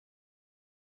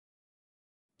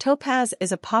Topaz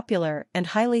is a popular and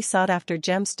highly sought-after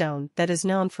gemstone that is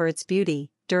known for its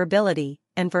beauty, durability,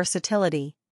 and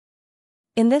versatility.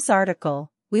 In this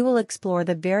article, we will explore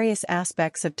the various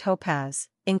aspects of topaz,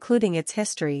 including its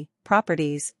history,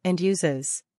 properties, and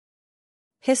uses.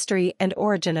 History and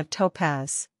origin of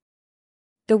topaz.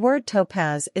 The word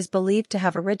topaz is believed to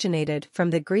have originated from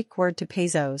the Greek word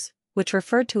topazos, which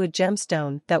referred to a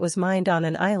gemstone that was mined on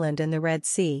an island in the Red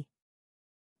Sea.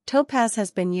 Topaz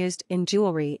has been used in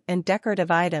jewelry and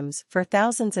decorative items for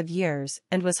thousands of years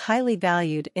and was highly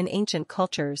valued in ancient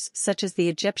cultures such as the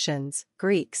Egyptians,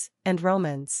 Greeks, and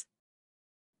Romans.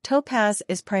 Topaz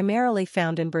is primarily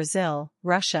found in Brazil,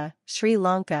 Russia, Sri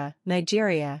Lanka,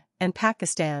 Nigeria, and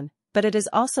Pakistan, but it is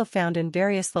also found in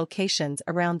various locations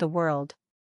around the world.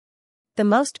 The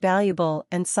most valuable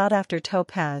and sought-after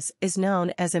topaz is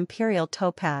known as Imperial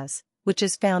Topaz, which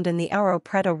is found in the Ouro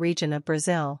Preto region of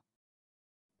Brazil.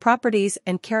 Properties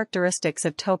and characteristics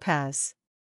of topaz.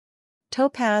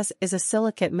 Topaz is a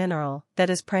silicate mineral that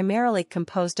is primarily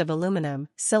composed of aluminum,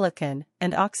 silicon,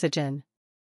 and oxygen.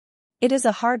 It is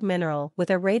a hard mineral with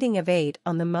a rating of 8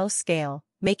 on the Mohs scale,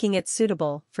 making it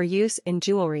suitable for use in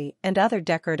jewelry and other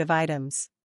decorative items.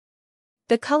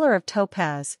 The color of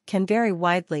topaz can vary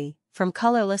widely, from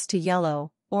colorless to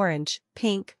yellow, orange,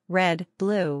 pink, red,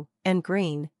 blue, and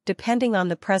green, depending on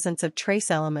the presence of trace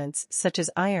elements such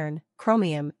as iron,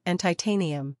 chromium, and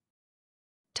titanium.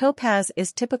 Topaz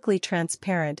is typically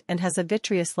transparent and has a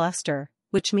vitreous luster,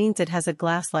 which means it has a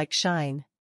glass-like shine.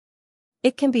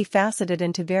 It can be faceted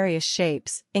into various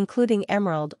shapes, including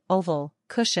emerald, oval,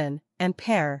 cushion, and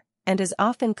pear, and is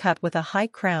often cut with a high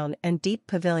crown and deep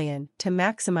pavilion to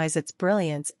maximize its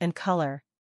brilliance and color.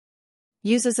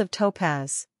 Uses of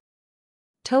topaz.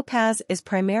 Topaz is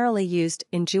primarily used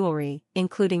in jewelry,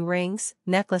 including rings,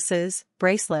 necklaces,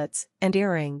 bracelets, and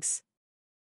earrings.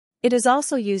 It is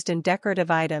also used in decorative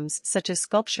items such as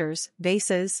sculptures,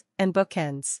 vases, and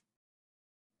bookends.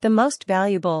 The most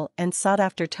valuable and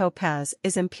sought-after topaz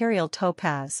is Imperial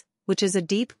Topaz, which is a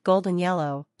deep golden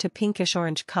yellow to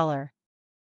pinkish-orange color.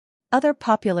 Other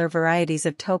popular varieties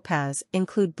of topaz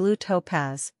include blue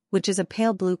topaz, which is a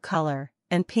pale blue color,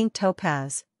 and pink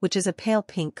topaz, which is a pale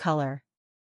pink color.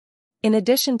 In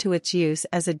addition to its use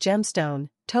as a gemstone,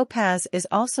 topaz is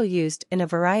also used in a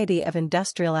variety of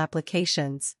industrial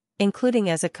applications, including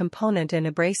as a component in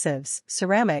abrasives,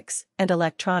 ceramics, and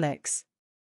electronics.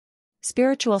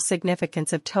 Spiritual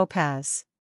significance of topaz.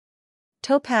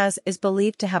 Topaz is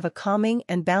believed to have a calming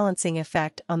and balancing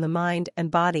effect on the mind and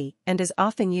body and is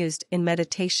often used in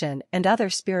meditation and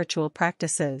other spiritual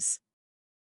practices.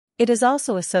 It is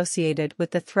also associated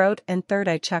with the throat and third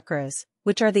eye chakras,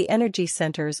 which are the energy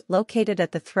centers located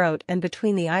at the throat and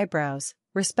between the eyebrows,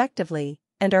 respectively,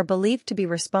 and are believed to be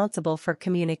responsible for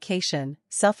communication,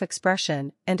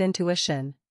 self-expression, and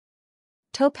intuition.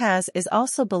 Topaz is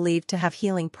also believed to have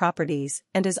healing properties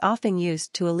and is often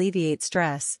used to alleviate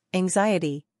stress,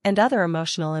 anxiety, and other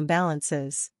emotional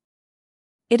imbalances.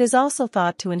 It is also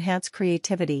thought to enhance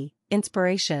creativity,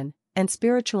 inspiration, and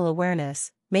spiritual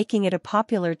awareness, making it a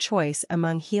popular choice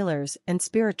among healers and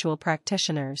spiritual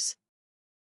practitioners.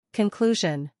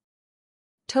 Conclusion.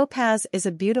 Topaz is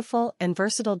a beautiful and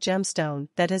versatile gemstone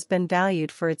that has been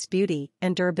valued for its beauty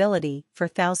and durability for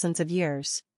thousands of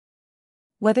years.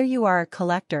 Whether you are a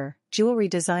collector, jewelry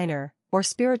designer, or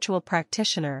spiritual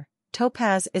practitioner,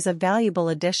 topaz is a valuable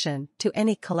addition to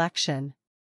any collection.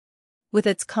 With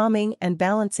its calming and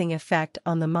balancing effect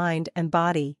on the mind and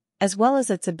body, as well as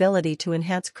its ability to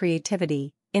enhance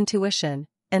creativity, intuition,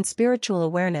 and spiritual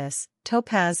awareness,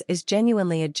 topaz is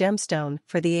genuinely a gemstone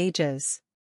for the ages.